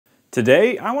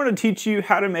Today, I want to teach you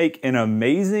how to make an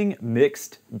amazing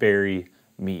mixed berry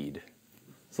mead.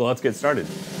 So let's get started.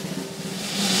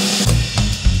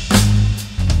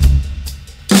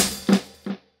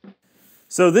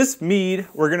 So this mead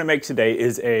we're going to make today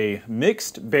is a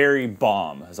mixed berry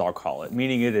bomb, as I'll call it,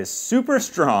 meaning it is super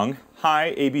strong,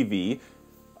 high ABV,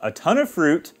 a ton of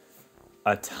fruit,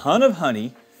 a ton of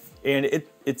honey, and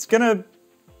it's going to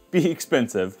be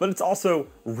expensive, but it's also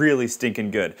really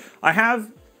stinking good. I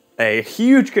have a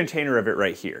huge container of it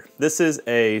right here. This is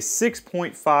a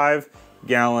 6.5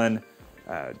 gallon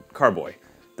carboy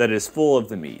that is full of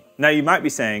the mead. Now you might be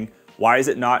saying, why is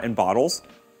it not in bottles?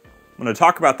 I'm gonna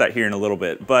talk about that here in a little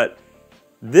bit, but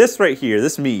this right here,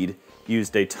 this mead,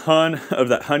 used a ton of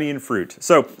that honey and fruit.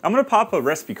 So I'm gonna pop a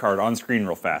recipe card on screen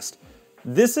real fast.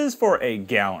 This is for a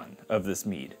gallon of this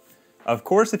mead. Of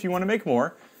course, if you wanna make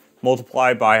more,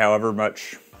 multiply by however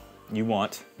much you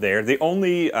want there. The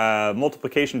only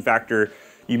multiplication factor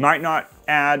you might not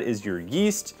add is your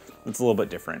yeast. It's a little bit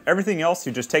different. Everything else,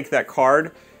 you just take that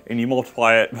card and you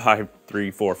multiply it by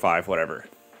 3, 4, 5, whatever.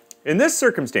 In this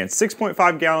circumstance,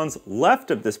 6.5 gallons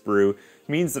left of this brew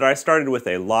means that I started with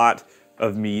a lot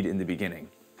of mead in the beginning.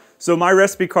 So my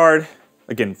recipe card,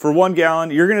 again, for 1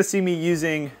 gallon, you're gonna see me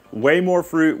using way more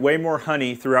fruit, way more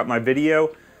honey throughout my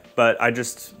video, but I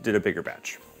just did a bigger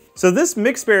batch. So this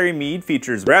mixed berry mead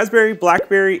features raspberry,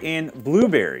 blackberry, and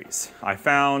blueberries. I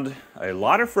found a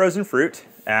lot of frozen fruit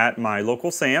at my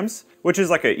local Sam's, which is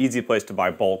like an easy place to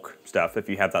buy bulk stuff if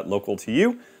you have that local to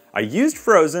you. I used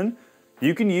frozen.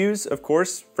 You can use, of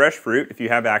course, fresh fruit if you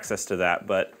have access to that,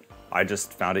 but I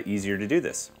just found it easier to do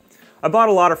this. I bought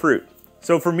a lot of fruit.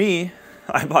 So for me,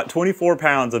 I bought 24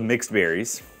 pounds of mixed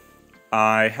berries.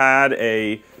 I had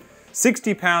a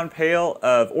 60-pound pail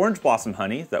of orange blossom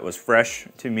honey that was fresh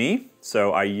to me,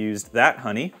 so I used that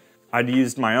honey. I'd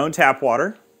used my own tap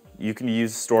water. You can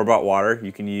use store-bought water.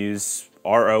 You can use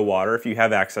RO water if you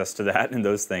have access to that and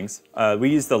those things.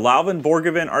 We used the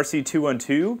Lalvin-Borgevin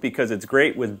RC212 because it's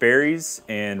great with berries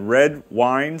and red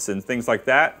wines and things like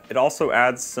that. It also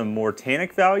adds some more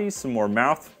tannic value, some more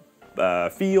mouth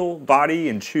feel, body,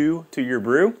 and chew to your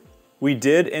brew. We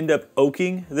did end up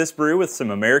oaking this brew with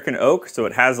some American oak, so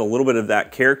it has a little bit of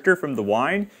that character from the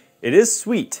wine. It is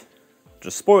sweet.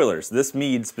 Just spoilers, this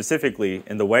mead specifically,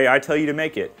 and the way I tell you to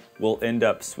make it, will end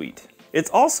up sweet.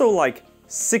 It's also like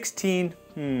it's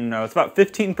about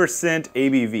 15%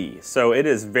 ABV, so it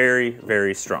is very,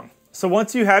 very strong. So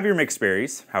once you have your mixed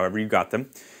berries, however you got them,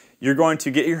 you're going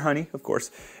to get your honey, of course,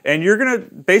 and you're gonna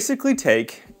basically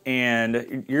take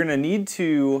and you're gonna need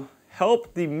to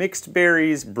help the mixed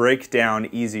berries break down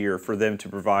easier for them to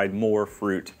provide more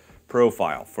fruit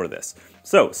profile for this.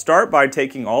 So start by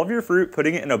taking all of your fruit,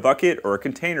 putting it in a bucket or a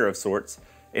container of sorts,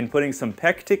 and putting some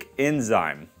Pectic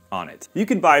Enzyme on it. You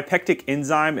can buy Pectic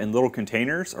Enzyme in little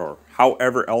containers or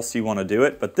however else you want to do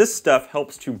it, but this stuff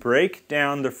helps to break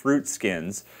down the fruit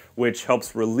skins, which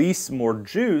helps release more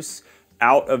juice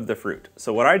out of the fruit.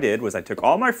 So what I did was I took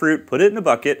all my fruit, put it in a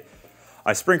bucket,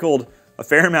 I sprinkled a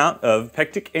fair amount of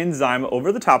Pectic Enzyme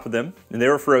over the top of them, and they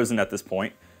were frozen at this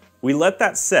point. We let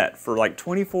that set for like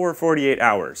 24 or 48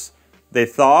 hours. They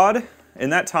thawed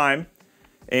in that time,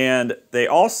 and they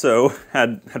also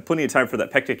had plenty of time for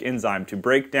that Pectic Enzyme to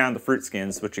break down the fruit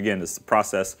skins, which again is the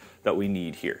process that we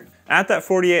need here. At that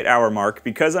 48-hour mark,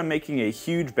 because I'm making a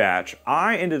huge batch,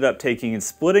 I ended up taking and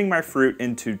splitting my fruit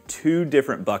into 2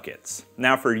 different buckets.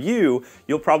 Now for you,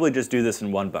 you'll probably just do this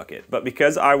in 1 bucket, but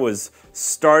because I was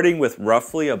starting with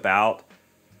roughly about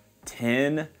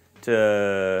 10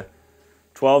 to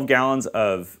 12 gallons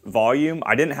of volume,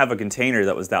 I didn't have a container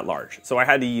that was that large. So I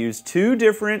had to use 2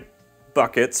 different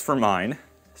buckets for mine.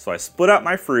 So I split out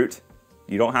my fruit.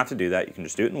 You don't have to do that, you can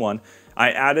just do it in 1.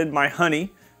 I added my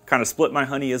honey, kind of split my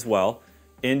honey as well,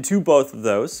 into both of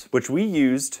those, which we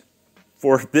used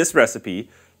for this recipe,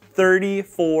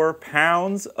 34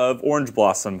 pounds of orange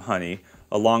blossom honey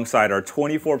alongside our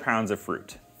 24 pounds of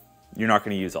fruit. You're not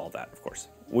going to use all that, of course.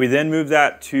 We then moved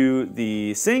that to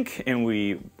the sink and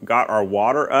we got our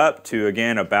water up to,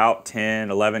 again, about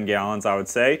 10, 11 gallons, I would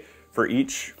say, for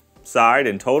each side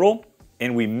in total.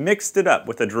 And we mixed it up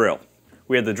with a drill.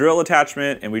 We had the drill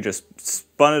attachment and we just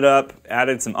spun it up,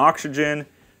 added some oxygen,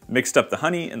 mixed up the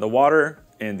honey and the water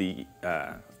and the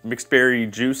mixed berry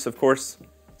juice, of course.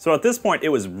 So at this point, it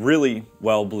was really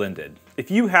well blended. If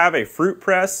you have a fruit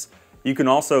press, you can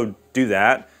also do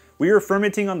that. We are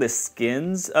fermenting on the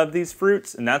skins of these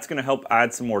fruits, and that's gonna help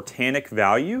add some more tannic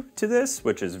value to this,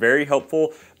 which is very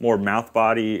helpful, more mouth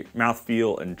body, mouth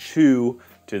feel, and chew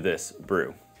to this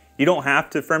brew. You don't have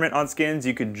to ferment on skins,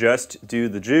 you could just do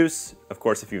the juice, of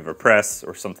course, if you have a press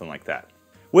or something like that.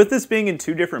 With this being in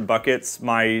 2 different buckets,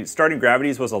 my starting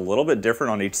gravities was a little bit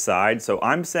different on each side. So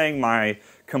I'm saying my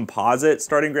composite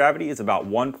starting gravity is about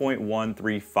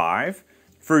 1.135.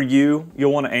 For you,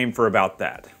 you'll want to aim for about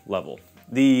that level.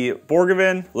 The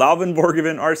Lalvin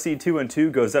Borgevin RC2 and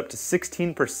 2 goes up to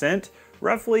 16%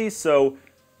 roughly. So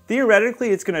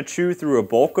theoretically, it's going to chew through a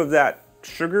bulk of that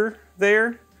sugar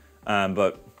there.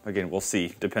 But again, we'll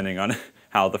see depending on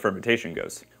how the fermentation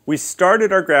goes. We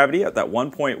started our gravity at that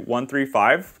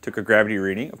 1.135, took a gravity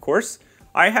reading, of course.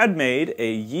 I had made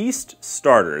a yeast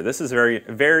starter. This is very,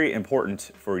 very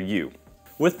important for you.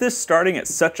 With this starting at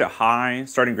such a high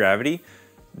starting gravity,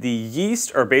 the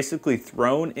yeast are basically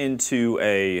thrown into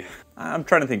I'm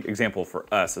trying to think example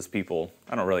for us as people.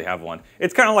 I don't really have one.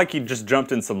 It's kind of like you just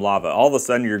jumped in some lava. All of a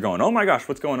sudden you're going, oh my gosh,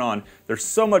 what's going on? There's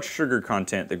so much sugar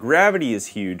content. The gravity is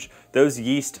huge. Those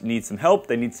yeast need some help.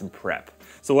 They need some prep.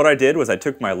 So what I did was I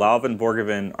took my Lalvin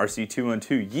Borgevin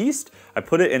RC212 yeast, I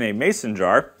put it in a mason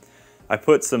jar. I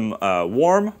put some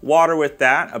warm water with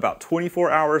that about 24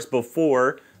 hours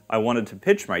before I wanted to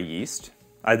pitch my yeast.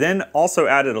 I then also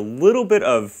added a little bit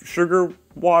of sugar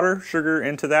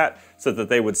into that so that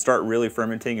they would start really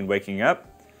fermenting and waking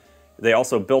up. They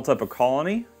also built up a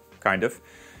colony, kind of,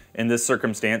 in this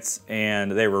circumstance,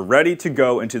 and they were ready to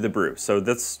go into the brew. So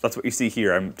that's what you see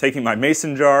here. I'm taking my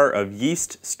mason jar of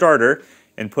yeast starter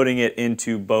and putting it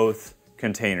into both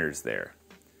containers there.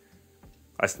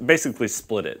 I basically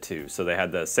split it too, so they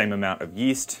had the same amount of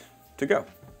yeast to go.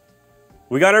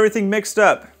 We got everything mixed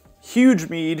up. Huge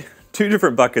mead, 2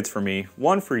 different buckets for me,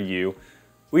 1 for you.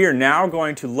 We are now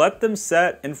going to let them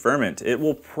set and ferment. It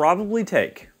will probably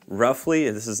take roughly,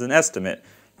 this is an estimate,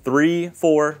 3,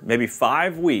 4, maybe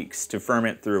 5 weeks to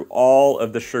ferment through all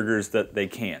of the sugars that they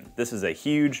can. This is a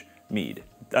huge mead.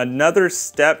 Another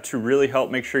step to really help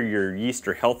make sure your yeast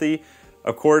are healthy,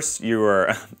 of course, you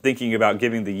are thinking about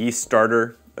giving the yeast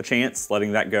starter a chance,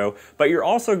 letting that go, but you're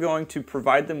also going to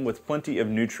provide them with plenty of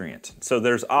nutrient. So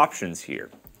there's options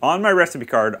here. On my recipe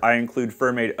card, I include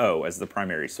Fermade O as the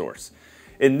primary source.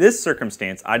 In this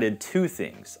circumstance, I did 2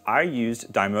 things. I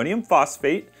used diammonium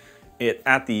phosphate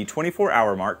at the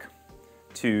 24-hour mark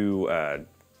to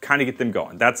kind of get them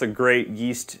going. That's a great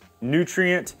yeast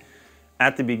nutrient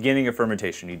at the beginning of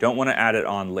fermentation. You don't want to add it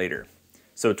on later.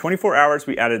 So 24 hours,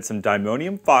 we added some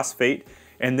diammonium phosphate,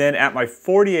 and then at my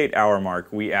 48-hour mark,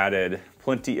 we added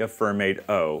plenty of Fermade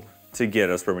O to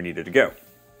get us where we needed to go.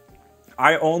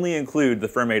 I only include the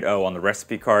Fermade O on the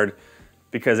recipe card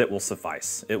because it will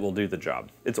suffice. It will do the job.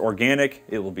 It's organic,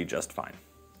 it will be just fine.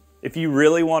 If you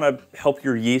really want to help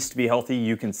your yeast be healthy,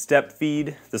 you can step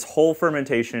feed this whole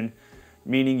fermentation,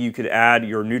 meaning you could add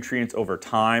your nutrients over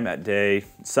time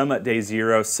some at day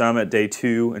 0, some at day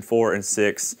 2 and 4 and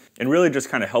 6, and really just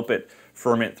kind of help it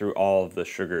ferment through all of the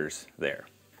sugars there.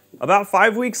 About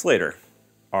 5 weeks later,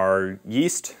 our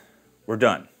yeast were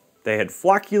done. They had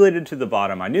flocculated to the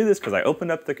bottom. I knew this because I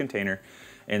opened up the container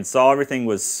and saw everything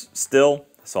was still,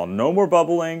 saw no more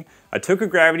bubbling. I took a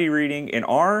gravity reading, and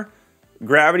our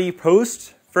gravity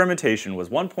post fermentation was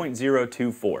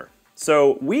 1.024.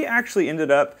 So we actually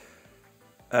ended up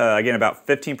again, about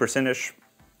 15%-ish,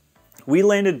 we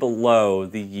landed below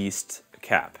the yeast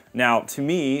cap. Now, to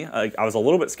me, I was a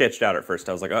little bit sketched out at first.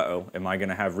 I was like, uh-oh, am I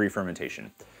gonna have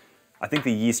re-fermentation? I think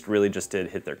the yeast really just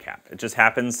did hit their cap. It just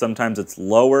happens. Sometimes it's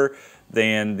lower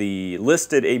than the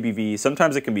listed ABV.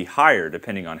 Sometimes it can be higher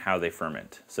depending on how they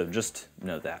ferment. So just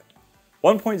know that.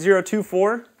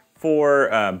 1.024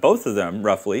 for both of them,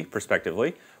 roughly,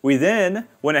 prospectively. We then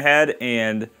went ahead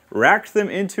and racked them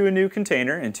into a new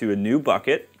container, into a new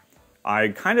bucket. I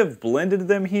kind of blended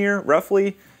them here,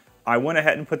 roughly. I went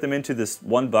ahead and put them into this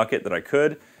one bucket that I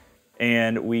could,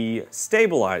 and we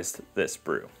stabilized this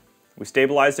brew. We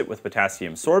stabilized it with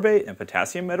potassium sorbate and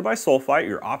potassium metabisulfite.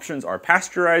 Your options are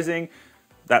pasteurizing,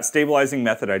 that stabilizing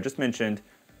method I just mentioned.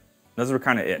 Those were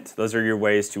kind of it. Those are your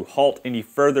ways to halt any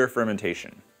further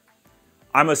fermentation.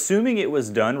 I'm assuming it was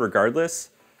done regardless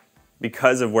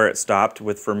because of where it stopped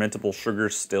with fermentable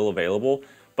sugars still available,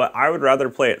 but I would rather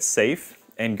play it safe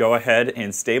and go ahead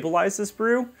and stabilize this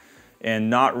brew and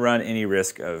not run any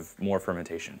risk of more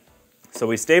fermentation. So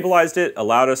we stabilized it,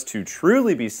 allowed us to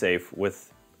truly be safe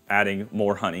with adding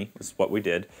more honey, is what we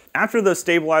did. After those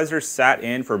stabilizers sat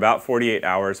in for about 48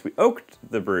 hours, we oaked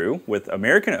the brew with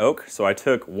American oak. So I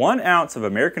took 1 ounce of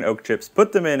American oak chips,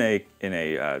 put them in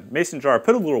a mason jar,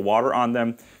 put a little water on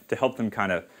them to help them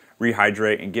kind of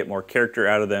rehydrate and get more character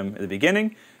out of them at the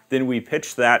beginning. Then we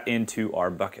pitched that into our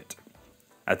bucket.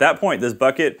 At that point, this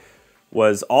bucket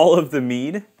was all of the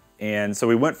mead. And so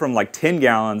we went from like 10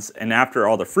 gallons, and after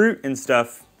all the fruit and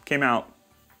stuff came out,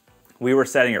 we were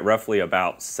setting it roughly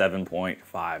about 7.5,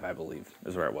 I believe,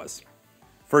 is where it was.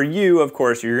 For you, of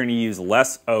course, you're gonna use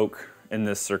less oak in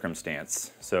this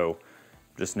circumstance. So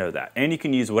just know that. And you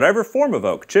can use whatever form of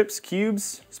oak, chips,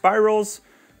 cubes, spirals,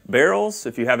 barrels,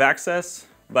 if you have access.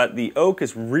 But the oak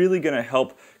is really gonna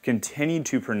help continue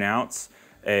to pronounce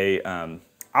a,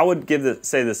 I would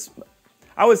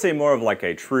say more of like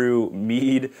a true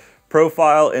mead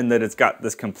profile in that it's got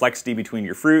this complexity between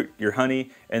your fruit, your honey,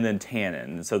 and then tannin.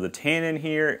 And so the tannin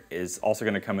here is also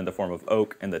gonna come in the form of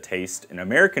oak, and the taste in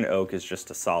American oak is just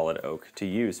a solid oak to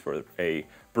use for a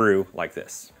brew like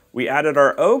this. We added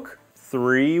our oak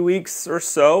 3 weeks or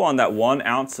so on that 1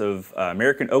 ounce of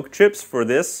American oak chips for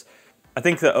this. I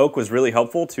think the oak was really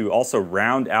helpful to also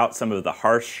round out some of the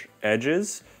harsh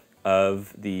edges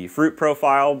of the fruit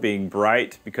profile being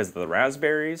bright because of the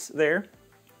raspberries there.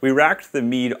 We racked the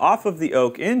mead off of the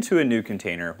oak into a new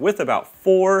container with about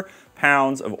 4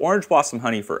 pounds of orange blossom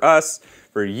honey for us.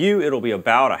 For you, it'll be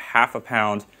about a half a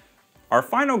pound. Our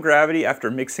final gravity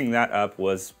after mixing that up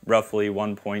was roughly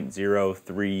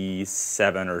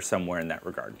 1.037 or somewhere in that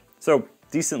regard. So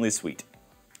decently sweet.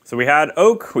 So we had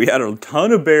oak, we had a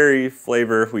ton of berry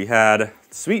flavor, we had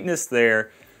sweetness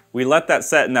there. We let that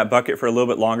set in that bucket for a little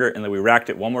bit longer, and then we racked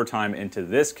it one more time into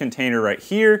this container right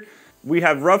here. We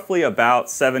have roughly about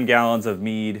 7 gallons of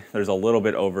mead. There's a little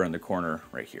bit over in the corner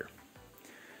right here.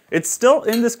 It's still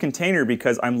in this container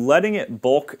because I'm letting it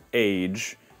bulk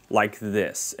age like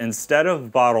this instead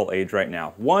of bottle age right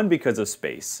now. One, because of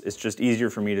space. It's just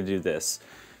easier for me to do this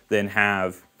than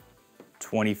have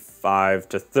 25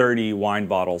 to 30 wine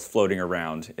bottles floating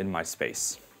around in my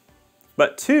space.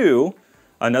 But two,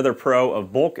 another pro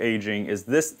of bulk aging is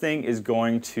this thing is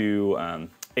going to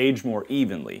age more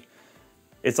evenly.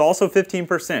 It's also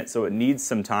 15%, so it needs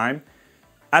some time.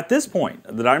 At this point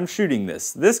that I'm shooting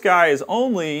this guy is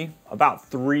only about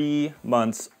 3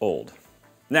 months old.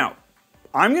 Now,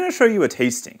 I'm gonna show you a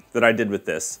tasting that I did with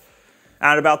this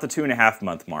at about the 2.5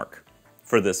 month mark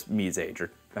for this Mead's age,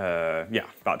 or yeah,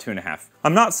 about 2.5.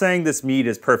 I'm not saying this mead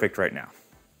is perfect right now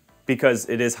because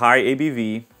it is high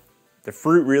ABV. The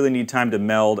fruit really need time to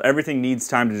meld. Everything needs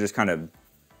time to just kind of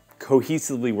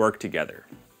cohesively work together.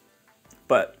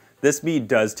 But this mead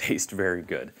does taste very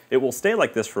good. It will stay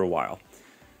like this for a while.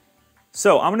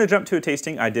 So I'm gonna jump to a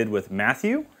tasting I did with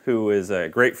Matthew, who is a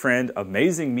great friend,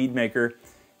 amazing mead maker,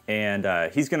 and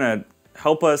he's gonna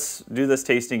help us do this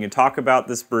tasting and talk about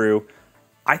this brew.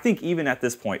 I think even at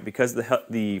this point, because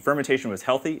the fermentation was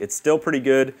healthy, it's still pretty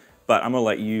good, but I'm gonna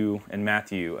let you and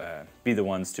Matthew be the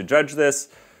ones to judge this.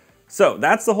 So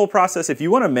that's the whole process. If you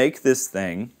wanna make this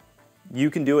thing, you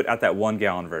can do it at that 1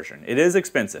 gallon version. It is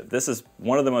expensive. This is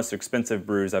one of the most expensive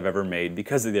brews I've ever made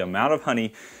because of the amount of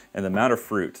honey and the amount of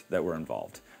fruit that were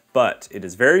involved. But it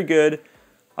is very good.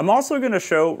 I'm also gonna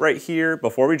show right here,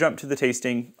 before we jump to the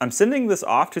tasting, I'm sending this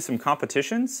off to some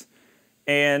competitions.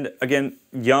 And again,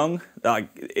 young,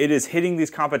 it is hitting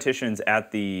these competitions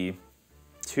at the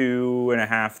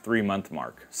 2.5, 3 month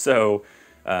mark. So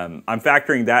I'm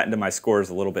factoring that into my scores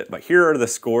a little bit. But here are the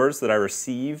scores that I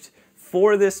received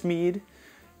for this mead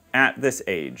at this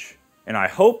age. And I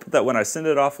hope that when I send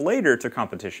it off later to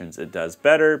competitions, it does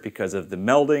better because of the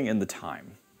melding and the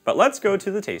time. But let's go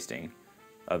to the tasting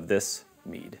of this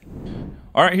mead.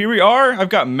 All right, here we are. I've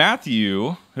got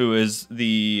Matthew, who is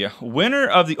the winner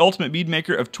of the Ultimate Mead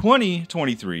Maker of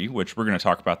 2023, which we're going to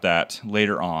talk about that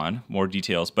later on, more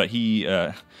details. But he,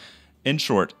 in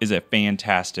short, is a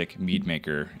fantastic mead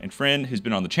maker and friend who's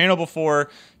been on the channel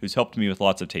before, who's helped me with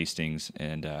lots of tastings,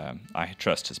 and I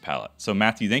trust his palate. So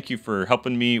Matthew, thank you for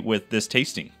helping me with this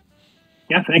tasting.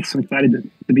 Yeah, thanks. I'm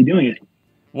excited to be doing it.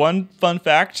 One fun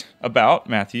fact about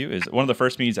Matthew is one of the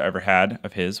first meads I ever had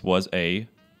of his was a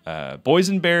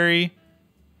boysenberry,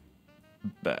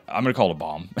 I'm going to call it a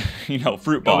bomb, you know,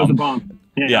 fruit bomb. Oh, it was a bomb.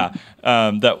 Yeah.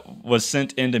 That was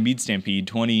sent into Mead Stampede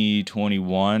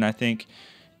 2021, I think.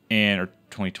 Or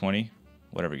 2020,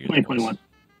 whatever year. 2021.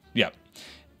 Yeah,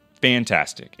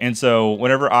 fantastic. And so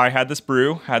whenever I had this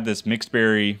brew, had this mixed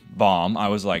berry bomb, I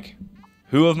was like,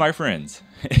 who of my friends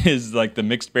is like the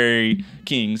mixed berry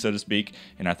king, so to speak?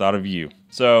 And I thought of you.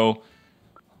 So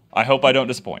I hope I don't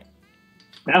disappoint.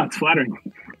 Yeah, it's flattering.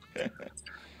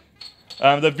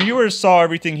 The viewers saw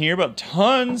everything here, but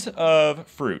tons of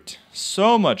fruit,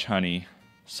 so much honey,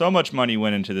 so much money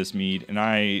went into this mead, and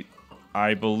I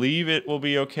believe it will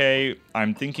be okay.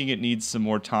 I'm thinking it needs some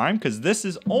more time because this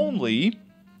is only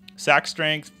sack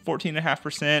strength,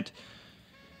 14.5%.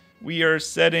 We are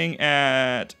setting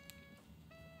at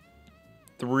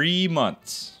 3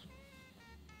 months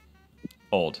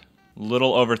old,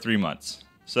 little over 3 months.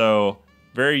 So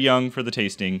very young for the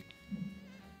tasting.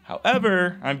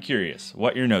 However, I'm curious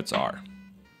what your notes are.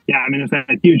 Yeah, I mean, it's that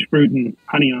huge fruit and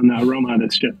honey on the aroma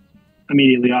that's just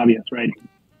immediately obvious, right?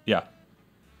 Yeah,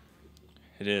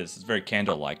 it is. It's very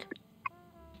candle-like.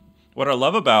 What I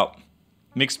love about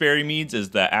mixed berry meads is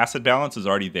the acid balance is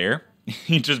already there.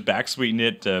 You just back sweeten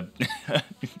it to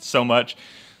so much,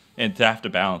 and to have to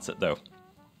balance it though.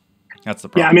 That's the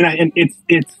problem. Yeah, I mean,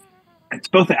 it's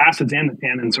both the acids and the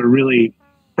tannins are really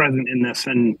present in this,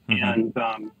 and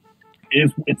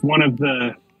it's one of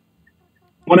the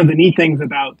neat things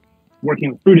about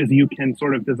working with fruit is you can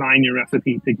sort of design your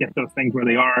recipe to get those things where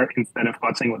they are instead of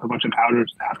futzing with a bunch of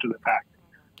powders after the fact.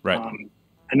 Right.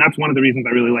 And that's one of the reasons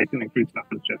I really like doing fruit stuff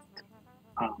is just,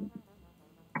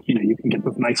 you can get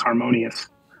this nice harmonious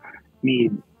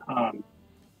mead. And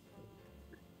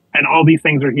all these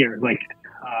things are here. Like,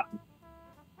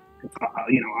 it's,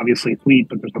 obviously sweet,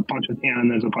 but there's a bunch of tannin,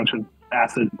 there's a bunch of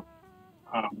acid.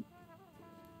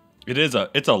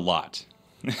 It's a lot.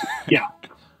 Yeah.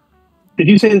 Did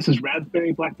you say this is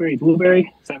raspberry, blackberry,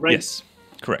 blueberry? Is that right? Yes,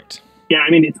 correct. Yeah, I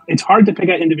mean, it's hard to pick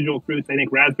out individual fruits. I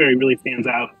think raspberry really stands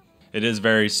out. It is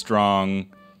very strong.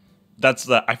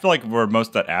 I feel like where most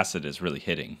of that acid is really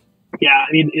hitting. Yeah,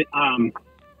 I mean,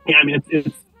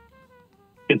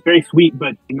 it's very sweet,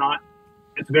 but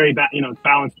it's very it's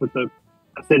balanced with the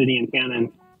acidity and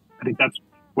tannin. I think that's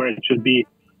where it should be.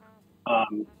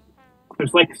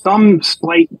 There's like some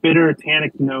slight bitter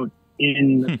tannic note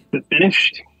in the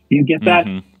finish. Do you get that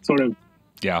sort of?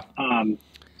 Yeah.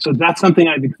 So that's something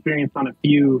I've experienced on a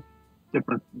few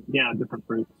different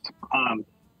fruits.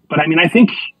 But I mean, I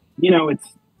think,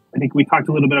 I think we talked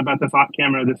a little bit about this off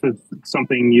camera. This is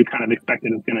something you kind of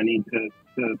expected is going to need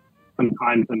to some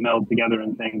time to meld together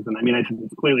and things. And I mean, I think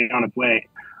it's clearly on its way.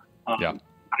 I'm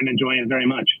enjoying it very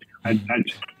much. I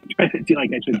feel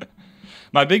like I should.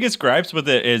 My biggest gripes with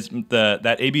it is that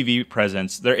ABV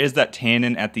presence. There is that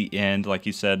tannin at the end, like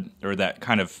you said, or that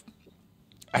kind of,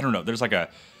 I don't know, there's like a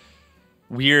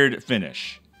weird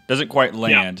finish. Doesn't quite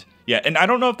land. Yeah, and I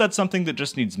don't know if that's something that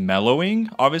just needs mellowing.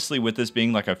 Obviously, with this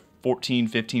being like a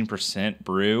 15%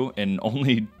 brew and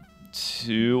only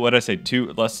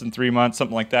less than 3 months,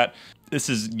 something like that. This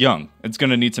is young. It's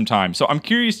going to need some time. So I'm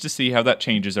curious to see how that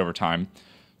changes over time.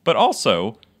 But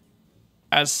also,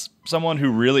 as someone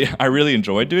who I really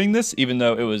enjoyed doing this, even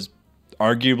though it was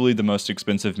arguably the most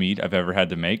expensive mead I've ever had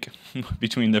to make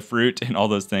between the fruit and all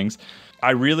those things,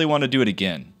 I really want to do it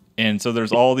again. And so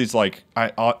there's all these like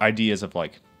ideas of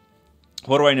like,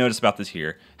 what do I notice about this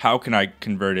here? How can I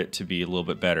convert it to be a little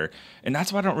bit better? And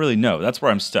that's what I don't really know. That's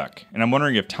where I'm stuck. And I'm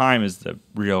wondering if time is the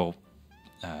real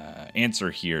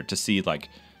answer here to see like,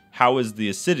 how is the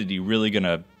acidity really going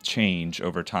to change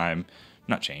over time?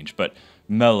 Not change, but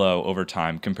mellow over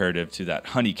time comparative to that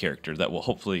honey character that will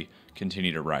hopefully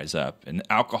continue to rise up and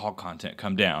alcohol content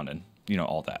come down and,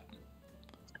 all that.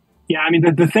 Yeah, I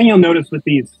mean, the thing you'll notice with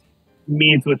these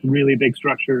meads with really big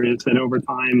structure is that over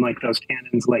time, like those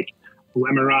tannins like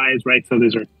polymerize, right? So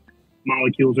those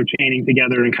molecules are chaining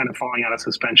together and kind of falling out of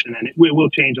suspension, and it will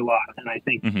change a lot. And I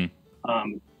think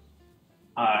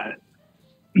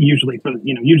usually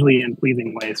in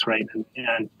pleasing ways, right?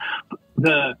 And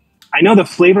I know the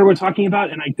flavor we're talking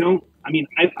about, and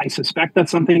I suspect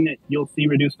that's something that you'll see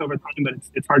reduced over time, but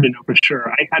it's hard to know for sure.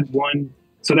 I had one.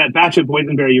 So that batch of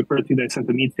boysenberry you referred to that I sent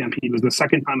the Mead Stampede was the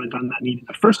second time I'd done that mead.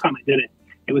 The first time I did it,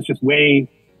 it was just way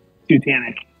too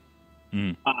tannic.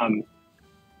 And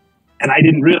I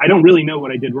don't really know what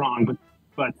I did wrong,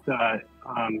 but a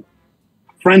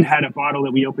friend had a bottle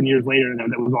that we opened years later and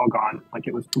that was all gone. Like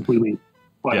it was completely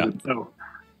flooded. Yeah. So,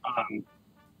 I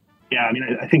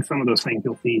mean, I think some of those things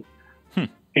you'll see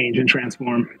change and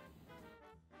transform.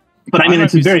 But I mean,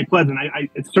 it's very pleasant.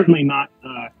 It's certainly not,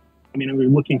 we're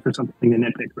looking for something to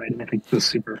nitpick, right? And I think this is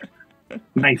super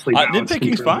nicely balanced.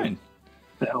 Nitpicking's fine.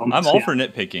 I'm all for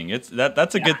nitpicking.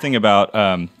 That's a good thing about,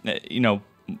 to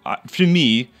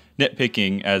me,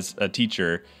 nitpicking as a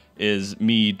teacher is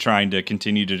me trying to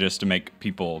continue to make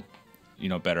people,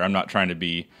 better. I'm not trying to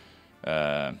be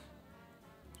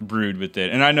rude with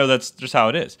it. And I know that's just how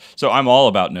it is. So I'm all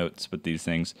about notes with these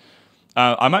things.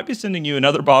 I might be sending you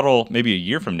another bottle maybe a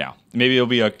year from now. Maybe it'll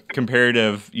be a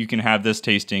comparative. You can have this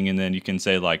tasting and then you can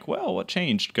say like, well, what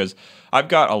changed? Because I've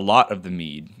got a lot of the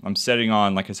mead. I'm setting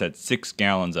on, like I said, 6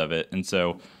 gallons of it. And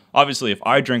so obviously if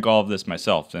I drink all of this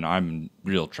myself, then I'm in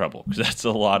real trouble because that's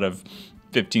a lot of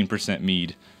 15%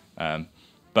 mead.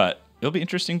 But it'll be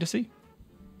interesting to see.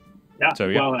 Yeah. So,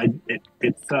 yeah. Well,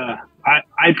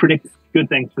 I predict good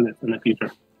things for this in the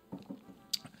future.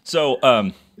 So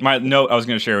my note I was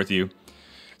going to share with you.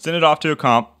 Send it off to a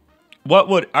comp. How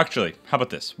about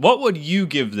this? What would you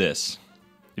give this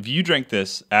if you drank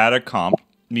this at a comp,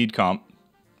 Mead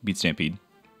Stampede,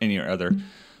 any other?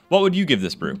 What would you give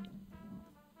this brew?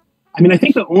 I mean, I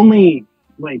think the only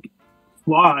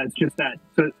flaw. It's just that,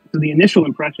 so the initial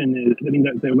impression is, I mean,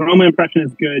 the aroma impression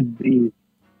is good. The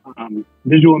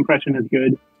visual impression is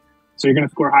good. So you're going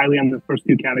to score highly on the first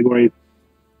two categories.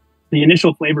 The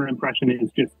initial flavor impression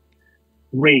is just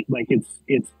great. Like it's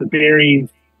the berries,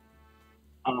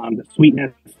 the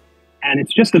sweetness, and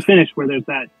it's just the finish where there's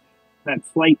that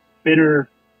slight bitter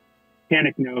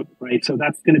tannic note, right? So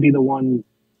that's going to be the one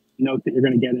note that you're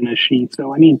going to get in a sheet.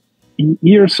 So, I mean,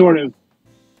 you're sort of,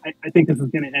 I think this is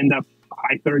going to end up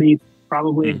high 30s,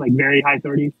 probably, like very high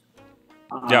 30s.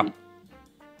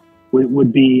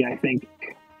 Would be, I think,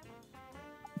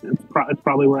 it's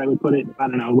probably where I would put it. I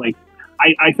don't know. Like,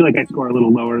 I feel like I score a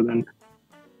little lower than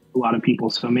a lot of people.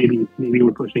 So maybe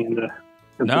we're pushing into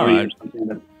 40 or something.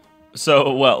 But.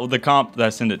 So, well, the comp that I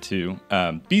sent it to,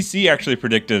 BC actually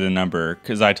predicted a number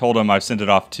because I told him I've sent it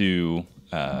off to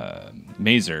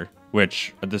Mazer,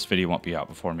 which this video won't be out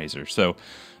before Mazer. So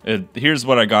here's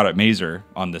what I got at Mazer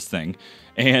on this thing.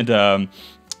 And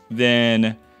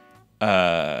then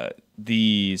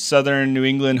the Southern New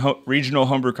England Regional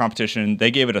Homebrew Competition,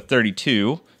 they gave it a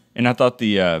 32. And I thought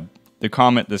the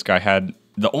comment this guy had,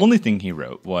 the only thing he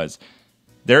wrote was,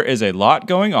 "There is a lot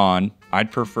going on.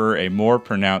 I'd prefer a more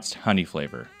pronounced honey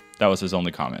flavor." That was his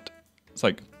only comment. It's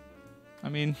like, I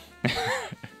mean...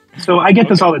 So I get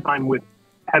this all the time with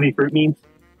heavy fruit meads.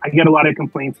 I get a lot of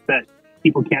complaints that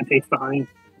people can't taste the honey.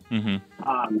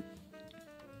 I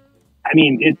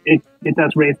mean, it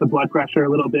does raise the blood pressure a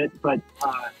little bit, but,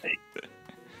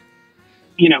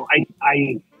 you know,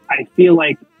 I feel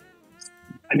like,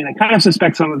 I mean, I kind of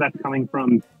suspect some of that's coming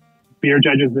from beer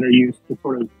judges that are used to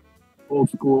sort of old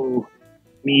school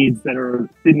meads that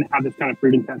didn't have this kind of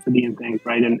fruit intensity and things,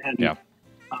 right? And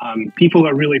people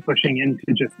are really pushing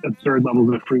into just absurd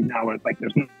levels of fruit now, where it's like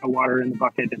there's no water in the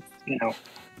bucket. It's, you know,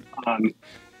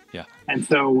 And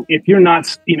so if you're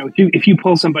not, you know, if you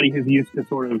pull somebody who's used to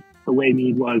sort of the way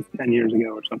mead was 10 years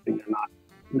ago or something, they're not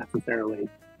necessarily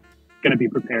going to be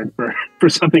prepared for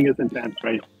something as intense,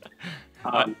 right?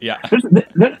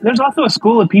 There's also a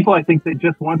school of people, I think, that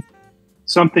just want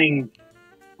something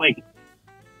like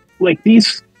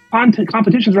these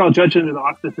competitions are all judged under the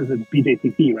auspices of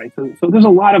BJCP, right? So there's a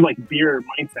lot of like beer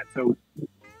mindset. So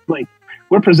like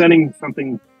we're presenting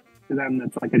something to them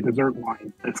that's like a dessert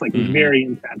wine that's like very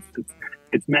intense.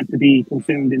 It's meant to be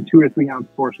consumed in 2 or 3 ounce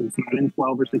portions, not in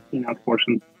 12 or 16 ounce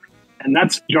portions, and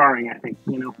that's jarring, I think.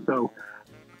 You know, so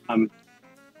I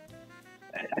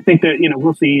think that, you know,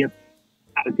 we'll see if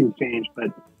attitudes change,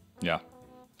 but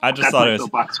I just thought it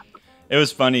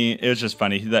was funny. It was just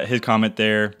funny that his comment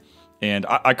there. And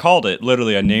I called it,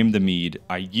 literally, I named the mead,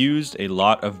 "I used a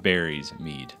lot of berries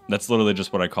mead." That's literally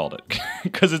just what I called it.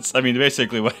 Because it's, I mean,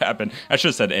 basically what happened. I should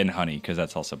have said "and honey," because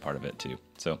that's also part of it too.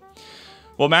 So,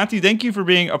 well, Matthew, thank you for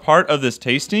being a part of this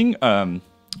tasting.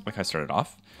 Like I started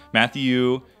off,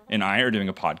 Matthew and I are doing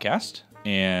a podcast.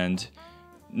 And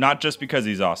not just because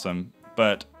he's awesome,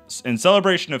 but in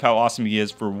celebration of how awesome he is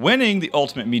for winning the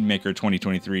Ultimate Mead Maker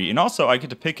 2023. And also, I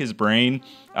get to pick his brain.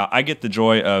 I get the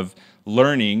joy of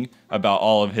learning about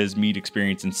all of his mead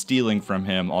experience and stealing from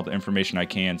him all the information I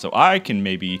can, so I can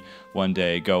maybe one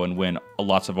day go and win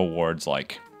lots of awards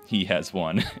like he has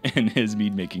won in his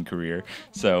mead making career.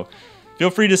 So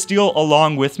feel free to steal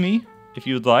along with me if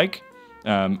you would like.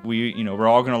 We're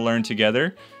all going to learn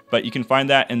together, but you can find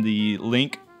that in the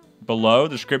link below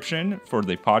the description for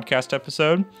the podcast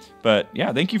episode. But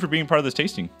yeah, thank you for being part of this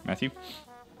tasting, Matthew.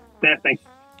 Yeah, thanks.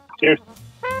 Cheers.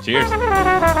 Cheers.